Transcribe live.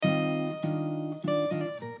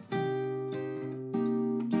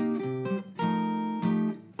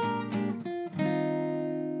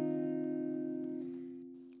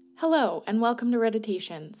Hello, and welcome to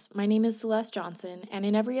Redditations. My name is Celeste Johnson, and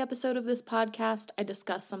in every episode of this podcast, I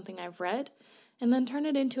discuss something I've read and then turn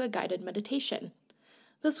it into a guided meditation.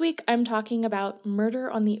 This week, I'm talking about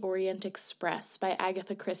Murder on the Orient Express by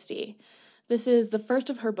Agatha Christie. This is the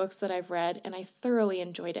first of her books that I've read, and I thoroughly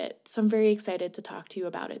enjoyed it, so I'm very excited to talk to you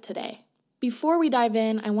about it today. Before we dive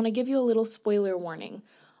in, I want to give you a little spoiler warning.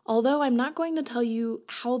 Although I'm not going to tell you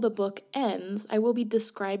how the book ends, I will be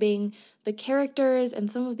describing the characters and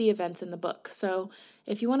some of the events in the book. So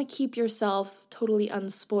if you want to keep yourself totally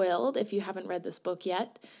unspoiled if you haven't read this book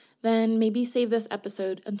yet, then maybe save this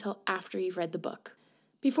episode until after you've read the book.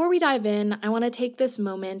 Before we dive in, I want to take this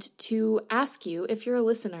moment to ask you, if you're a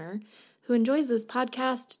listener who enjoys this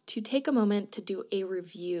podcast, to take a moment to do a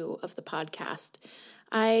review of the podcast.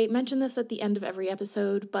 I mention this at the end of every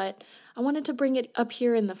episode, but I wanted to bring it up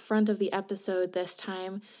here in the front of the episode this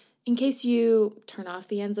time, in case you turn off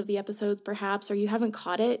the ends of the episodes perhaps, or you haven't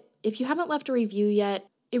caught it. If you haven't left a review yet,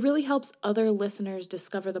 it really helps other listeners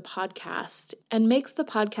discover the podcast and makes the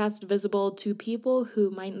podcast visible to people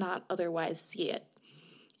who might not otherwise see it.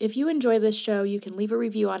 If you enjoy this show, you can leave a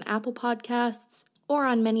review on Apple Podcasts or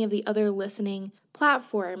on many of the other listening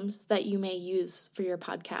platforms that you may use for your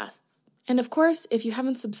podcasts. And of course, if you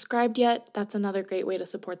haven't subscribed yet, that's another great way to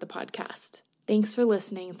support the podcast. Thanks for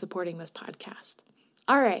listening and supporting this podcast.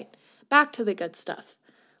 All right, back to the good stuff.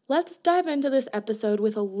 Let's dive into this episode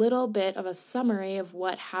with a little bit of a summary of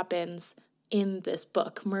what happens in this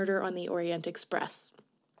book, Murder on the Orient Express.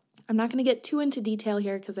 I'm not going to get too into detail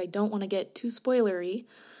here because I don't want to get too spoilery,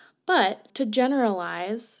 but to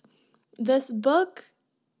generalize, this book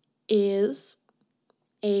is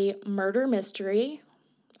a murder mystery.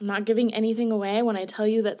 I'm not giving anything away when I tell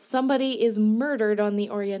you that somebody is murdered on the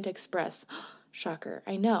Orient Express. Shocker,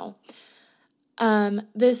 I know.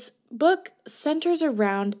 This book centers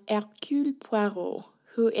around Hercule Poirot,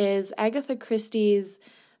 who is Agatha Christie's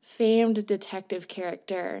famed detective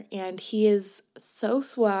character, and he is so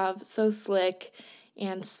suave, so slick,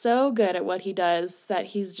 and so good at what he does that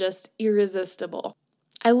he's just irresistible.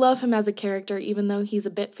 I love him as a character, even though he's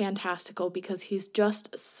a bit fantastical, because he's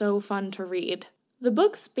just so fun to read. The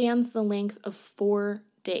book spans the length of 4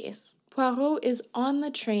 days. Poirot is on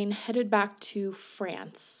the train headed back to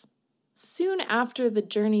France. Soon after the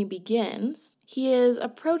journey begins, he is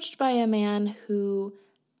approached by a man who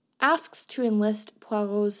asks to enlist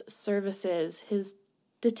Poirot's services, his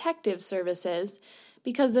detective services,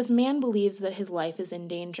 because this man believes that his life is in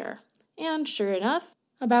danger. And sure enough,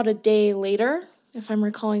 about a day later, if I'm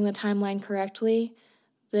recalling the timeline correctly,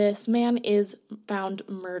 this man is found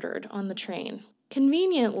murdered on the train.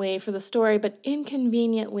 Conveniently for the story, but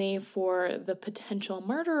inconveniently for the potential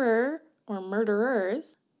murderer or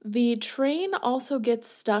murderers, the train also gets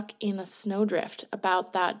stuck in a snowdrift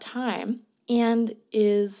about that time and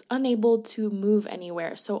is unable to move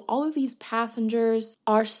anywhere. So all of these passengers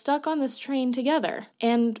are stuck on this train together,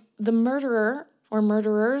 and the murderer or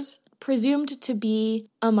murderers presumed to be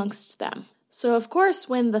amongst them. So of course,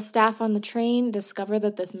 when the staff on the train discover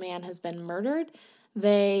that this man has been murdered,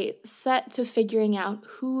 they set to figuring out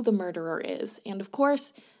who the murderer is. And of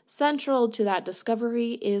course, central to that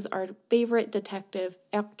discovery is our favorite detective,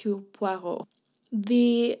 Hercule Poirot.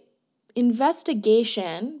 The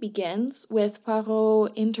investigation begins with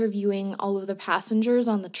Poirot interviewing all of the passengers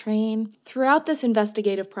on the train. Throughout this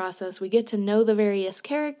investigative process, we get to know the various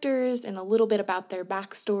characters and a little bit about their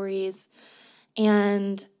backstories.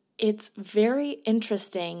 And it's very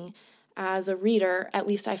interesting as a reader, at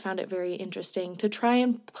least I found it very interesting, to try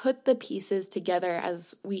and put the pieces together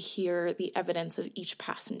as we hear the evidence of each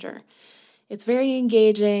passenger. It's very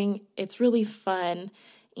engaging, it's really fun,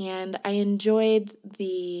 and I enjoyed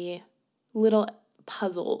the little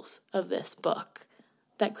puzzles of this book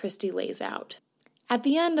that Christie lays out. At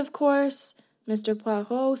the end, of course, Mr.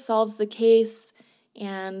 Poirot solves the case,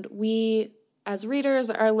 and we, as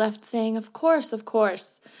readers, are left saying, of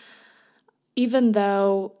course, even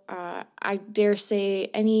though I dare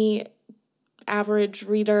say any average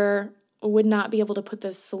reader would not be able to put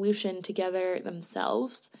this solution together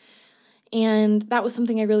themselves. And that was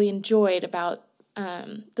something I really enjoyed about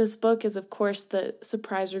this book is, of course, the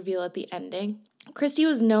surprise reveal at the ending. Christie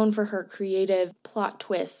was known for her creative plot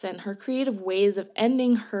twists and her creative ways of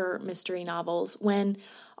ending her mystery novels when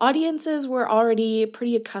audiences were already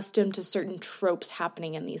pretty accustomed to certain tropes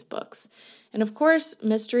happening in these books. And of course,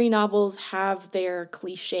 mystery novels have their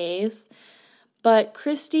cliches, but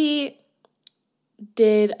Christie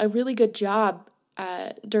did a really good job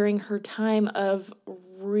during her time of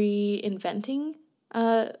reinventing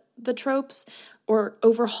the tropes or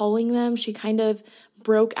overhauling them. She kind of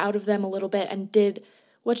broke out of them a little bit and did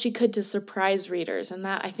what she could to surprise readers. And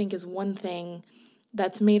that, I think, is one thing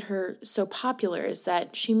that's made her so popular, is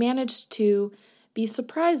that she managed to be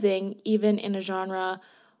surprising even in a genre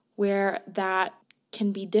where that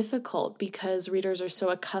can be difficult because readers are so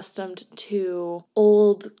accustomed to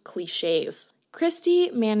old cliches. Christie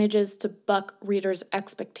manages to buck readers'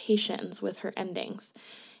 expectations with her endings.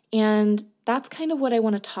 And that's kind of what I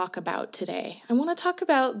want to talk about today. I want to talk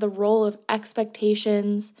about the role of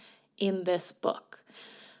expectations in this book.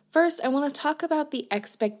 First, I want to talk about the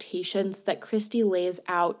expectations that Christie lays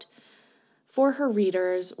out for her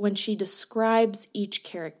readers when she describes each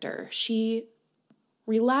character. She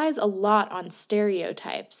relies a lot on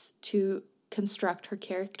stereotypes to construct her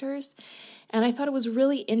characters, and I thought it was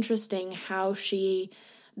really interesting how she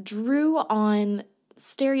drew on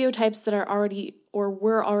stereotypes that are already or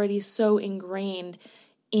were already so ingrained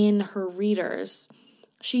in her readers.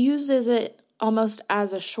 She uses it almost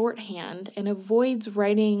as a shorthand and avoids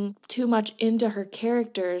writing too much into her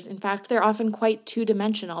characters. In fact, they're often quite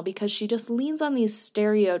two-dimensional because she just leans on these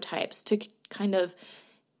stereotypes to kind of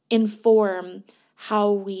inform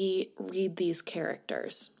how we read these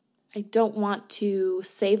characters. I don't want to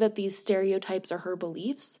say that these stereotypes are her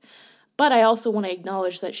beliefs, but I also want to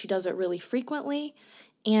acknowledge that she does it really frequently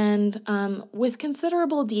and with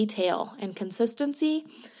considerable detail and consistency.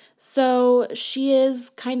 So she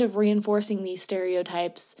is kind of reinforcing these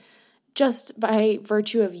stereotypes just by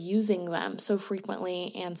virtue of using them so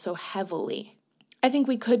frequently and so heavily. I think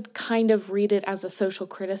we could kind of read it as a social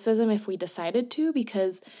criticism if we decided to,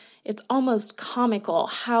 because it's almost comical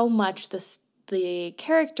how much the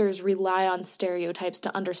characters rely on stereotypes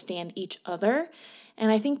to understand each other.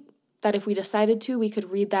 And I think that if we decided to, we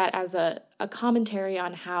could read that as a commentary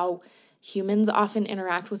on how humans often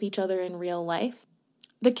interact with each other in real life.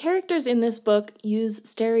 The characters in this book use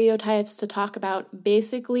stereotypes to talk about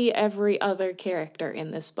basically every other character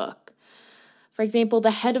in this book. For example,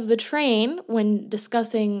 the head of the train, when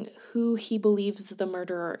discussing who he believes the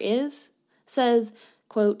murderer is, says,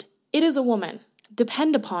 quote, "It is a woman.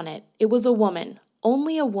 Depend upon it, it was a woman.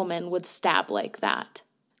 Only a woman would stab like that."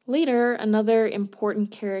 Later, another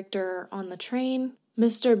important character on the train,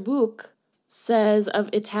 Mr. Buch, says of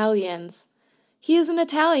Italians, "He is an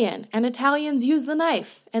Italian, and Italians use the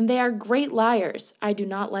knife, and they are great liars. I do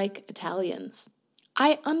not like Italians."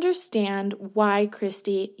 I understand why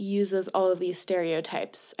Christie uses all of these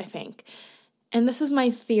stereotypes, I think. And this is my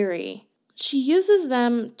theory. She uses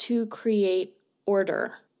them to create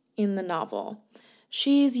order in the novel.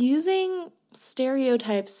 She's using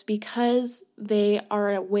stereotypes because they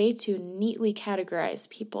are a way to neatly categorize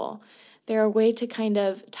people. They're a way to kind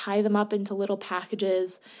of tie them up into little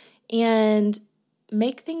packages and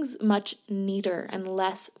make things much neater and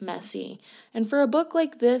less messy. And for a book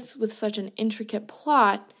like this with such an intricate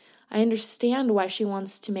plot, I understand why she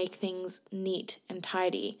wants to make things neat and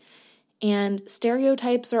tidy. And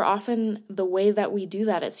stereotypes are often the way that we do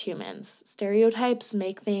that as humans. Stereotypes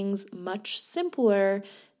make things much simpler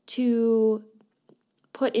to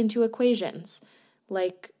put into equations,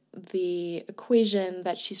 like the equation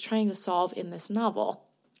that she's trying to solve in this novel.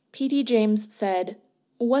 P.D. James said,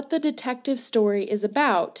 "What the detective story is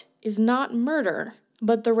about is not murder,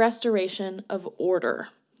 but the restoration of order."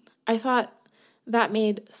 I thought that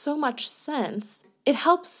made so much sense. It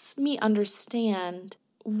helps me understand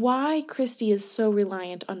why Christie is so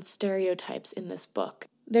reliant on stereotypes in this book.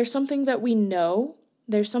 There's something that we know.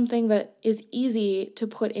 There's something that is easy to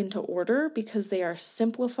put into order because they are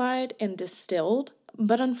simplified and distilled.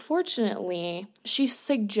 But unfortunately, she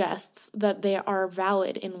suggests that they are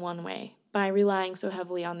valid in one way by relying so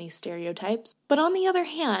heavily on these stereotypes. But on the other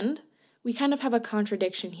hand, we kind of have a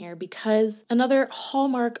contradiction here, because another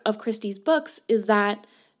hallmark of Christie's books is that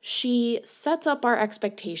she sets up our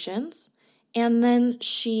expectations and then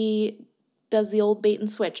she does the old bait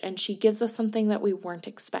and switch and she gives us something that we weren't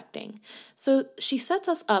expecting. So she sets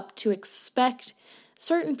us up to expect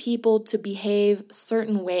certain people to behave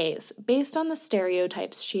certain ways based on the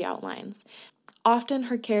stereotypes she outlines. Often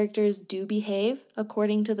her characters do behave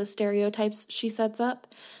according to the stereotypes she sets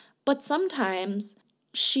up, but sometimes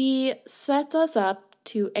she sets us up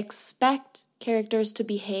to expect characters to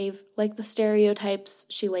behave like the stereotypes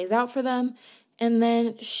she lays out for them, and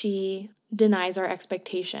then she denies our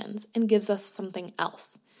expectations and gives us something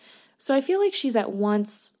else. So I feel like she's at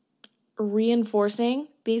once reinforcing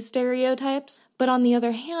these stereotypes, but on the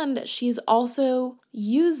other hand, she's also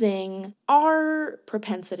using our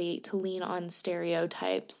propensity to lean on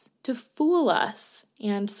stereotypes to fool us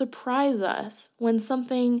and surprise us when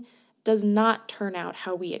something does not turn out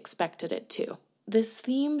how we expected it to. This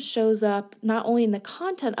theme shows up not only in the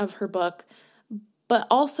content of her book, but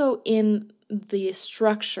also in the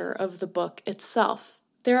structure of the book itself.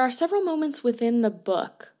 There are several moments within the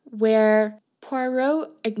book where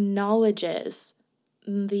Poirot acknowledges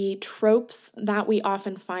the tropes that we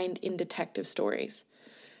often find in detective stories.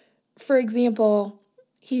 For example,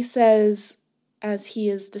 he says, as he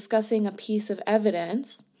is discussing a piece of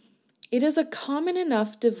evidence, "It is a common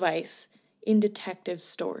enough device in detective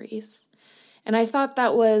stories." And I thought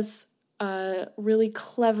that was a really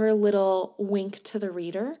clever little wink to the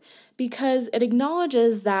reader, because it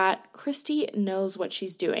acknowledges that Christie knows what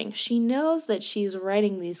she's doing. She knows that she's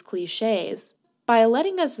writing these cliches. By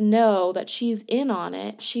letting us know that she's in on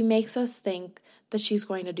it, she makes us think that she's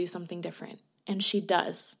going to do something different, and she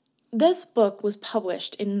does. This book was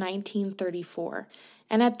published in 1934,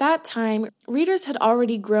 and at that time, readers had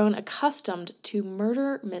already grown accustomed to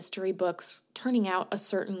murder mystery books turning out a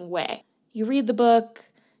certain way. You read the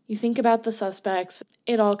book, you think about the suspects,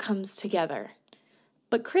 it all comes together.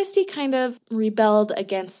 But Christie kind of rebelled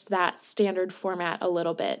against that standard format a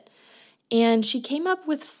little bit, and she came up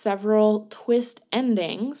with several twist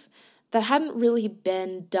endings that hadn't really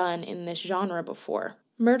been done in this genre before.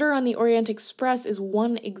 Murder on the Orient Express is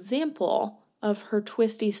one example of her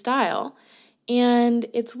twisty style, and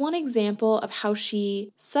it's one example of how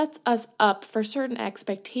she sets us up for certain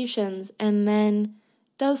expectations and then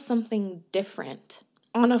does something different.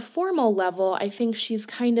 On a formal level, I think she's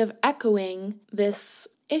kind of echoing this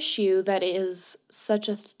issue that is such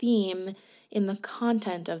a theme in the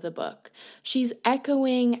content of the book. She's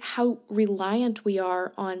echoing how reliant we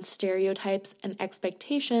are on stereotypes and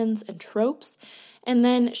expectations and tropes, and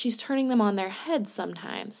then she's turning them on their heads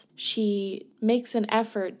sometimes. She makes an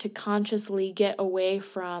effort to consciously get away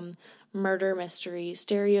from murder mystery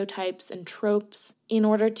stereotypes and tropes in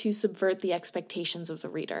order to subvert the expectations of the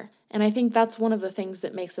reader. And I think that's one of the things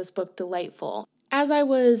that makes this book delightful. As I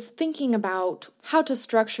was thinking about how to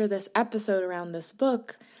structure this episode around this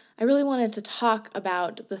book, I really wanted to talk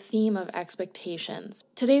about the theme of expectations.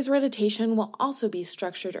 Today's Reditation will also be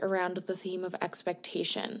structured around the theme of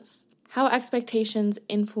expectations. How expectations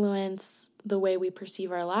influence the way we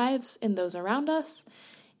perceive our lives and those around us,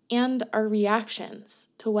 and our reactions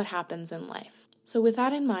to what happens in life. So with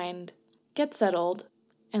that in mind, get settled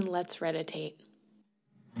and let's Reditate.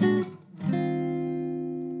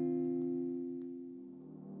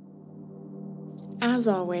 As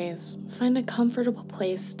always, find a comfortable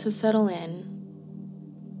place to settle in,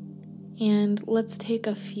 and let's take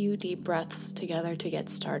a few deep breaths together to get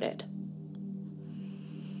started.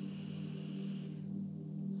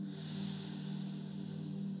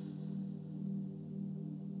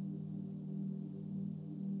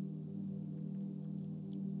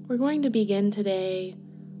 We're going to begin today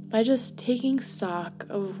by just taking stock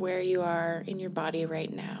of where you are in your body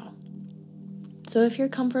right now. So if you're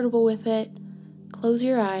comfortable with it, close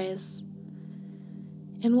your eyes,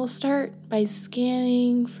 and we'll start by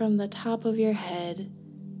scanning from the top of your head,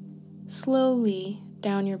 slowly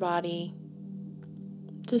down your body,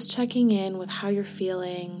 just checking in with how you're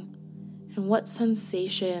feeling and what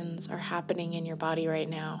sensations are happening in your body right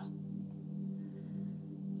now.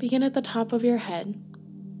 Begin at the top of your head,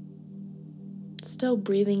 still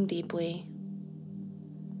breathing deeply,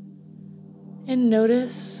 and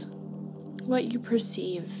notice what you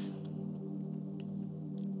perceive.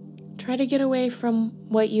 Try to get away from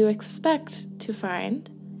what you expect to find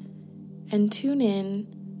and tune in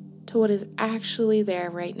to what is actually there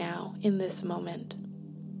right now in this moment.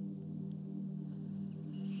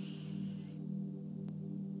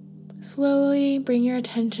 Slowly bring your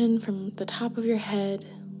attention from the top of your head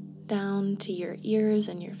down to your ears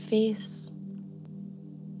and your face.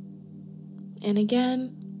 And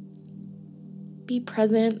again, be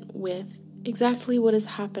present with exactly what is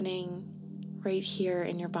happening right here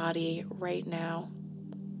in your body right now.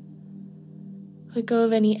 Let go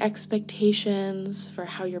of any expectations for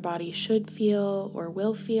how your body should feel or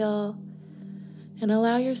will feel, and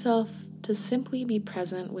allow yourself to simply be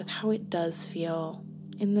present with how it does feel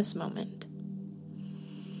in this moment.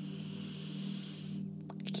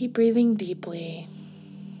 Keep breathing deeply.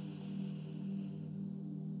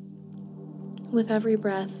 With every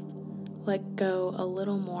breath, let go a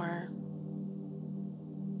little more.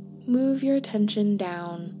 Move your attention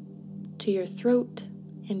down to your throat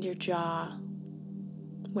and your jaw,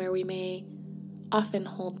 where we may often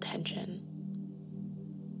hold tension.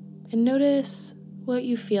 And notice what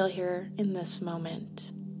you feel here in this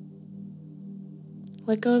moment.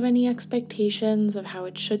 Let go of any expectations of how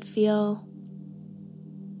it should feel,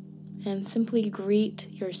 and simply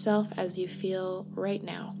greet yourself as you feel right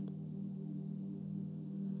now.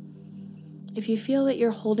 If you feel that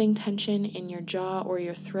you're holding tension in your jaw or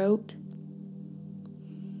your throat,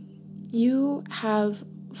 you have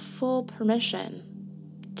full permission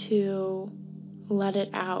to let it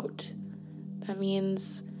out. That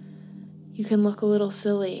means you can look a little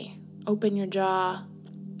silly, open your jaw,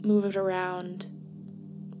 move it around,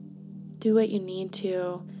 do what you need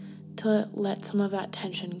to let some of that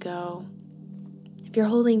tension go. If you're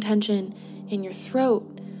holding tension in your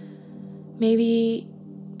throat, maybe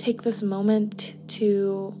take this moment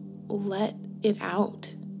to let it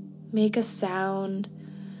out. Make a sound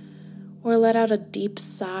or let out a deep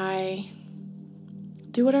sigh.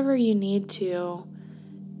 Do whatever you need to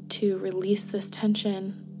release this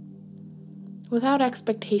tension without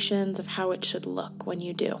expectations of how it should look when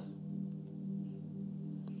you do.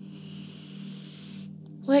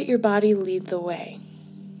 Let your body lead the way.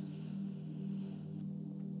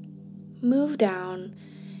 Move down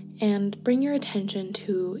and bring your attention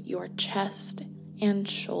to your chest and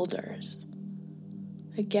shoulders.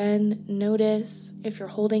 Again, notice if you're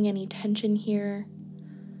holding any tension here.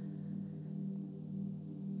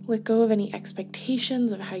 Let go of any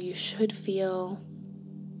expectations of how you should feel,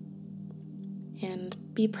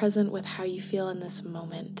 and be present with how you feel in this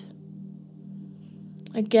moment.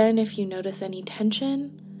 Again, if you notice any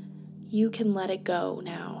tension, you can let it go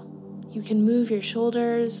now. You can move your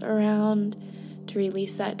shoulders around to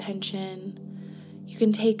release that tension. You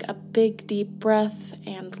can take a big, deep breath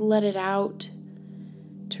and let it out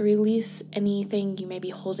to release anything you may be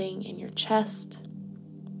holding in your chest.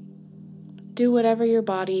 Do whatever your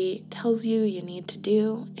body tells you you need to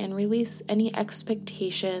do and release any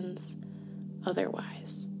expectations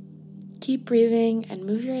otherwise. Keep breathing and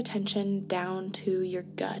move your attention down to your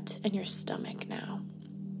gut and your stomach now.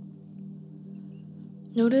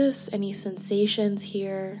 Notice any sensations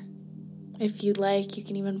here. If you'd like, you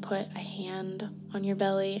can even put a hand on your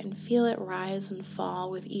belly and feel it rise and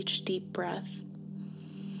fall with each deep breath.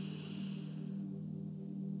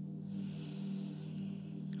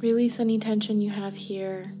 Release any tension you have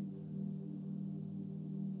here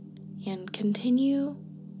and continue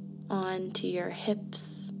on to your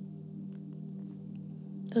hips.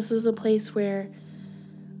 This is a place where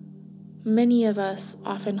many of us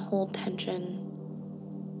often hold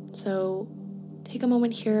tension. So take a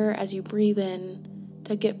moment here as you breathe in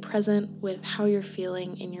to get present with how you're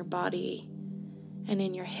feeling in your body and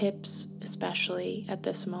in your hips, especially at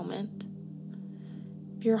this moment.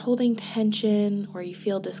 If you're holding tension or you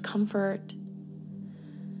feel discomfort,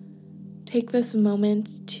 take this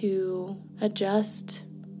moment to adjust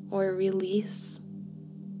or release.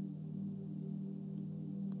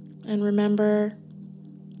 And remember,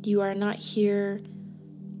 you are not here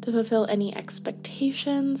to fulfill any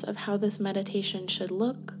expectations of how this meditation should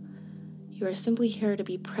look. You are simply here to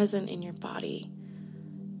be present in your body.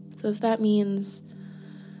 So if that means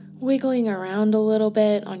wiggling around a little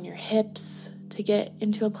bit on your hips to get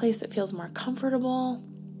into a place that feels more comfortable,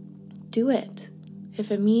 do it. If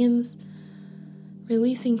it means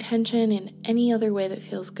releasing tension in any other way that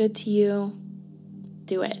feels good to you,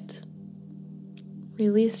 do it.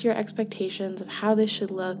 Release your expectations of how this should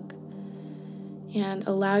look and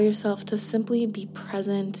allow yourself to simply be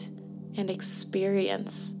present and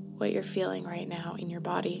experience what you're feeling right now in your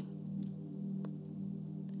body.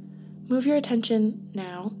 Move your attention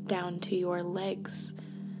now down to your legs,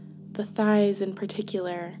 the thighs in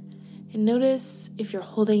particular, and notice if you're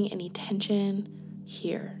holding any tension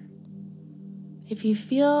here. If you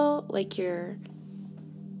feel like you're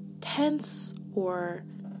tense or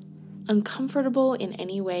uncomfortable in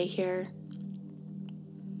any way here,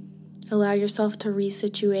 allow yourself to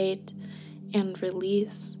resituate and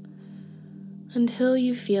release until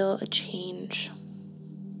you feel a change.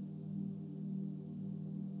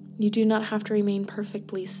 You do not have to remain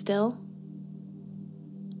perfectly still.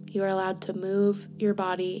 You are allowed to move your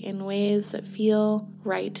body in ways that feel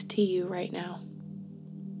right to you right now.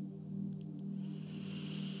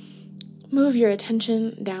 Move your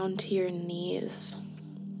attention down to your knees.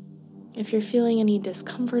 If you're feeling any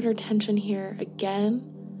discomfort or tension here, again,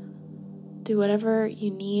 do whatever you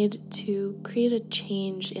need to create a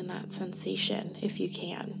change in that sensation if you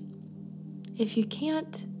can. If you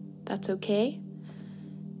can't, that's okay,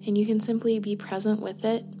 and you can simply be present with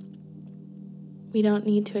it. We don't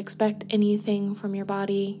need to expect anything from your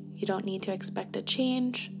body. You don't need to expect a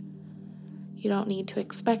change. You don't need to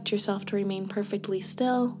expect yourself to remain perfectly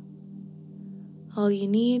still. All you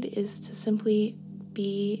need is to simply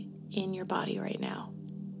be in your body right now,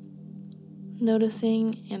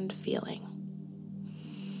 noticing and feeling.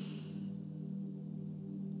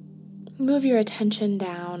 Move your attention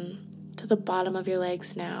down to the bottom of your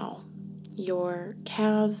legs now, your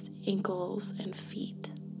calves, ankles, and feet.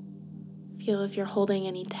 Feel if you're holding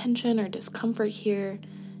any tension or discomfort here,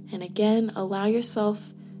 And again, allow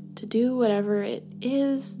yourself to do whatever it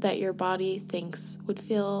is that your body thinks would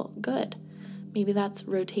feel good. Maybe that's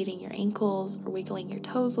rotating your ankles or wiggling your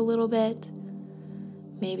toes a little bit.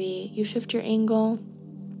 Maybe you shift your angle,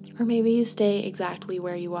 or maybe you stay exactly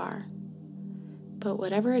where you are. But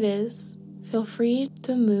whatever it is, feel free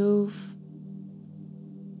to move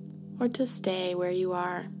or to stay where you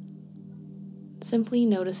are, simply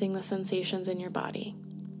noticing the sensations in your body.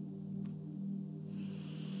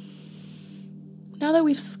 Now that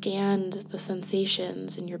we've scanned the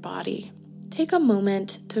sensations in your body, take a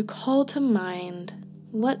moment to call to mind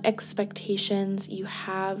what expectations you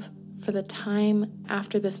have for the time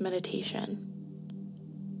after this meditation.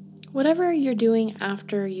 Whatever you're doing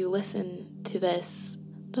after you listen to this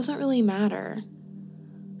doesn't really matter.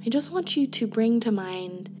 I just want you to bring to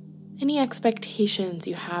mind any expectations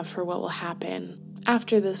you have for what will happen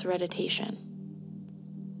after this meditation.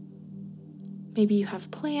 Maybe you have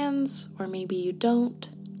plans, or maybe you don't.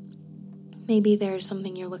 Maybe there's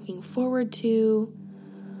something you're looking forward to,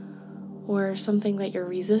 or something that you're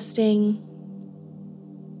resisting.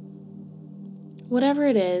 Whatever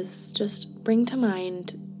it is, just bring to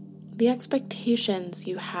mind the expectations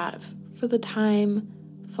you have for the time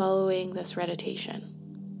following this meditation.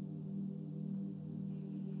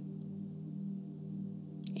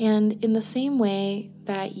 And in the same way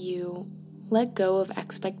that you let go of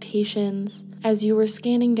expectations as you were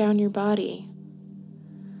scanning down your body,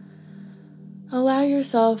 allow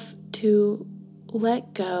yourself to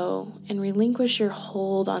let go and relinquish your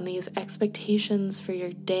hold on these expectations for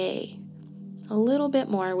your day a little bit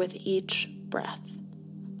more with each breath.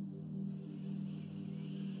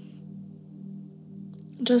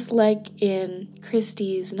 Just like in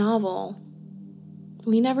Christie's novel,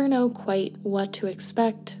 we never know quite what to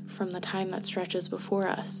expect from the time that stretches before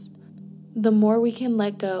us. The more we can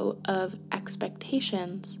let go of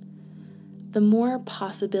expectations, the more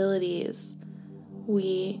possibilities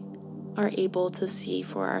we are able to see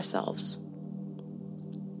for ourselves.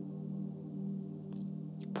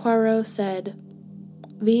 Poirot said,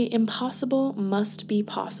 "The impossible must be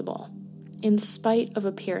possible, in spite of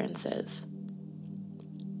appearances."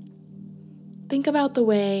 Think about the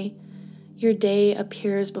way your day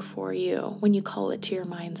appears before you when you call it to your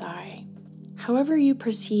mind's eye. However you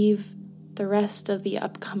perceive the rest of the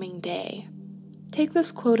upcoming day, take this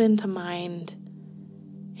quote into mind,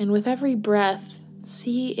 and with every breath,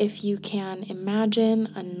 see if you can imagine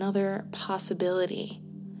another possibility.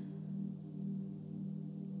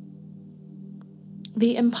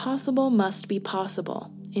 The impossible must be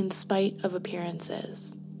possible in spite of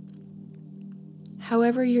appearances.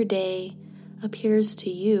 However your day appears to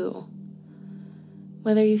you,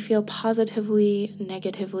 whether you feel positively,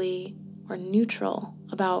 negatively, or neutral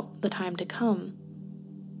about the time to come,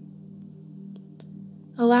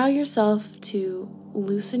 allow yourself to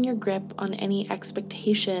loosen your grip on any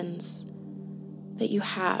expectations that you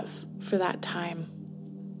have for that time.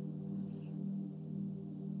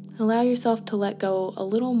 Allow yourself to let go a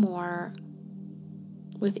little more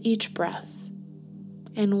with each breath.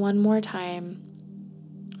 And one more time,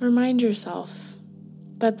 remind yourself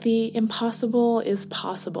that the impossible is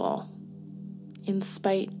possible in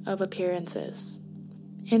spite of appearances.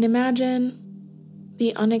 And imagine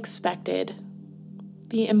the unexpected,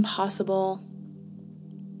 the impossible,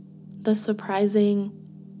 the surprising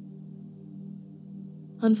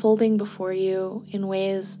unfolding before you in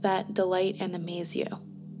ways that delight and amaze you.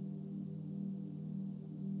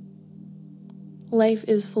 Life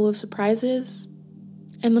is full of surprises,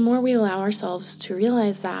 and the more we allow ourselves to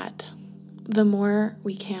realize that, the more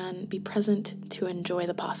we can be present to enjoy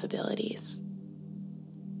the possibilities.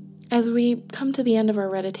 As we come to the end of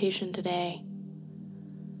our meditation today,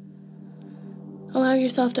 allow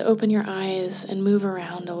yourself to open your eyes and move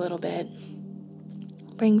around a little bit.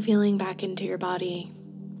 Bring feeling back into your body.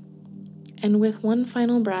 And with one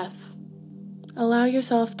final breath, allow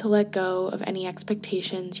yourself to let go of any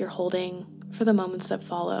expectations you're holding for the moments that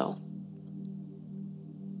follow.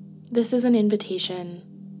 This is an invitation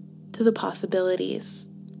to the possibilities,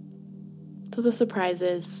 to the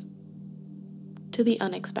surprises, to the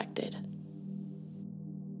unexpected.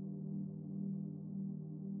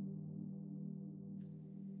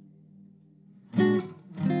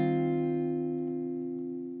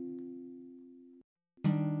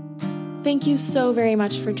 Thank you so very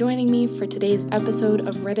much for joining me for today's episode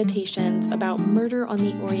of Meditations about Murder on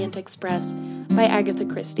the Orient Express by Agatha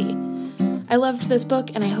Christie. I loved this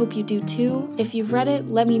book and I hope you do too. If you've read it,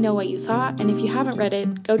 let me know what you thought, and if you haven't read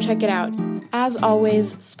it, go check it out. As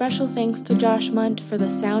always, special thanks to Josh Munt for the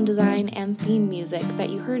sound design and theme music that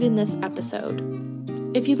you heard in this episode.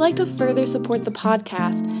 If you'd like to further support the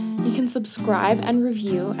podcast, you can subscribe and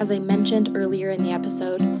review, as I mentioned earlier in the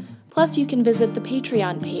episode. Plus, you can visit the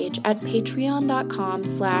Patreon page at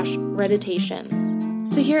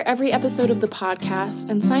patreon.com/Redditations. To hear every episode of the podcast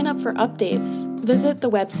and sign up for updates, visit the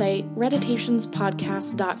website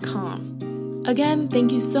redditationspodcast.com. Again,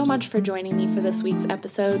 thank you so much for joining me for this week's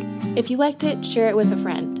episode. If you liked it, share it with a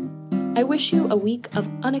friend. I wish you a week of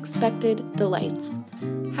unexpected delights.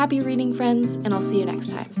 Happy reading, friends, and I'll see you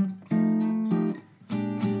next time.